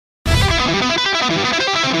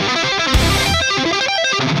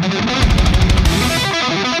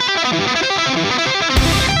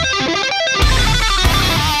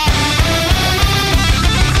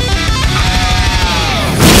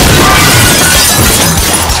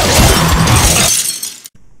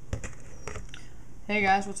Hey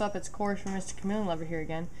guys, what's up? It's Corey from Mr. Chameleon Lover here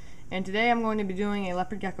again, and today I'm going to be doing a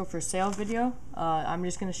leopard gecko for sale video. I'm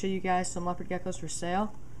just going to show you guys some leopard geckos for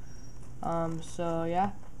sale.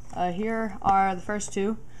 Here are the first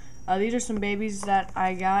two. These are some babies that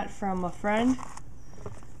I got from a friend.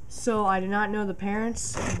 So I do not know the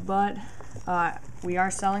parents, but we are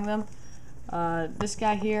selling them. This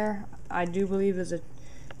guy here, I do believe, is a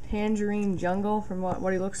tangerine jungle from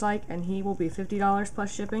what he looks like, and he will be $50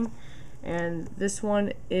 plus shipping. And this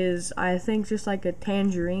one is, I think, just like a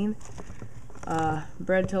tangerine,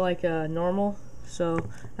 bred to like a normal. So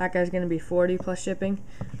that guy's gonna be $40 plus shipping.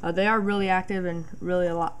 They are really active and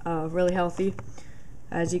really healthy.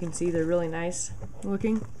 As you can see, they're really nice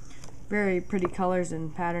looking. Very pretty colors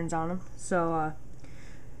and patterns on them. So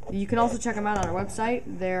you can also check them out on our website.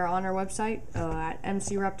 They're on our website at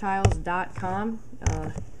mcreptiles.com.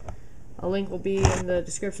 A link will be in the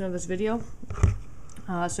description of this video.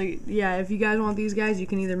 Yeah, if you guys want these guys, you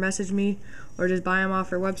can either message me or just buy them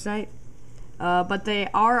off our website. But they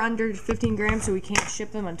are under 15 grams, so we can't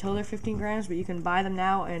ship them until they're 15 grams, but you can buy them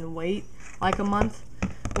now and wait like a month.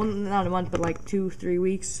 Well, not a month, but like 2-3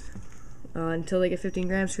 weeks until they get 15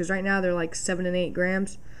 grams, because right now they're like 7 and 8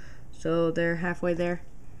 grams, so they're halfway there.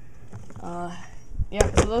 Yeah,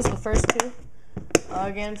 so those are the first two.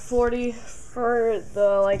 Again, $40 for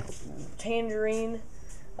the like tangerine.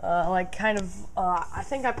 I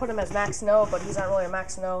think I put him as Max No, but he's not really a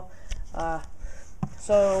Max No.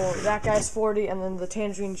 So that guy's $40, and then the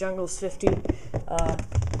Tangerine Jungle's $50.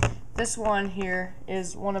 This one here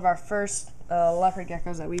is one of our first leopard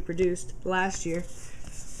geckos that we produced last year.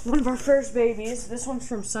 One of our first babies. This one's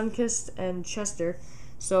from Sunkissed and Chester.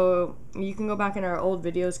 So you can go back in our old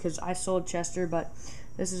videos because I sold Chester, but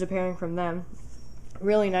this is a pairing from them.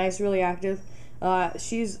 Really nice, really active.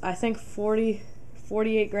 She's, I think,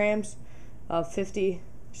 48 grams of 50.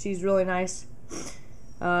 She's really nice.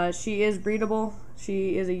 She is breedable.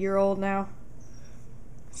 She is a year old now,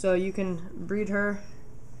 so you can breed her.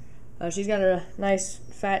 She's got a nice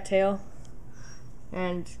fat tail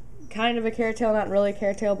and kind of a carrot tail, not really a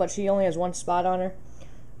carrot tail, but she only has one spot on her.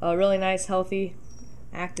 Really nice, healthy,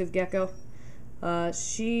 active gecko. I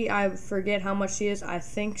forget how much she is. I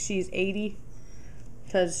think she's 80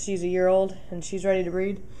 because she's a year old and she's ready to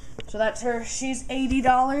breed. So that's her. She's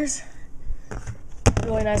 $80.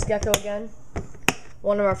 Really nice gecko again.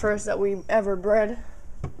 One of our first that we ever bred.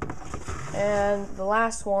 And the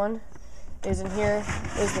last one is in here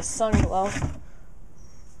is the Sunglow.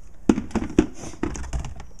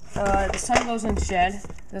 The Sunglow's in shed.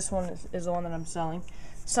 This one is the one that I'm selling.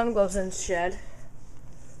 Sunglow's in shed.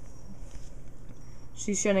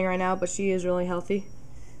 She's shedding right now, but she is really healthy.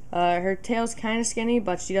 Her tail's kind of skinny,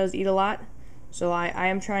 but she does eat a lot. So I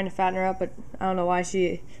am trying to fatten her up, but I don't know why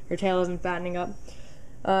her tail isn't fattening up.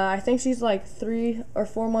 I think she's like 3 or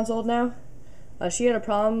 4 months old now. She had a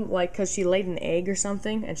problem, like, because she laid an egg or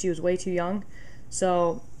something, and she was way too young.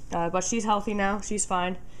 So, but she's healthy now. She's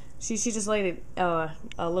fine. She just laid a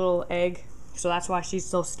little egg, so that's why she's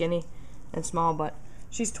so skinny and small. But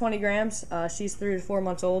she's 20 grams. She's 3 to 4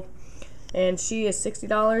 months old, and she is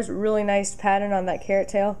 $60. Really nice pattern on that carrot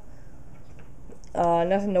tail.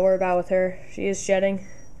 Nothing to worry about with her. She is shedding.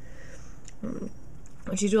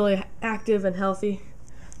 She's really active and healthy.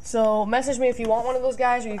 So message me if you want one of those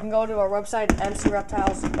guys, or you can go to our website,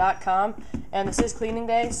 mcreptiles.com. And this is cleaning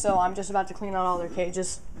day, so I'm just about to clean out all their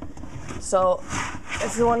cages. So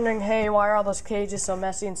if you're wondering, hey, why are all those cages so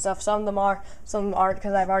messy and stuff, some of them are, some of them aren't,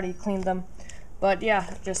 because I've already cleaned them. But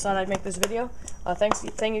yeah, just thought I'd make this video.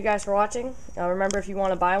 Thank you guys for watching. Remember, if you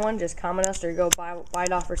want to buy one, just comment us or go buy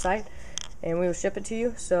it off our site, and we will ship it to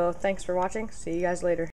you. So thanks for watching. See you guys later.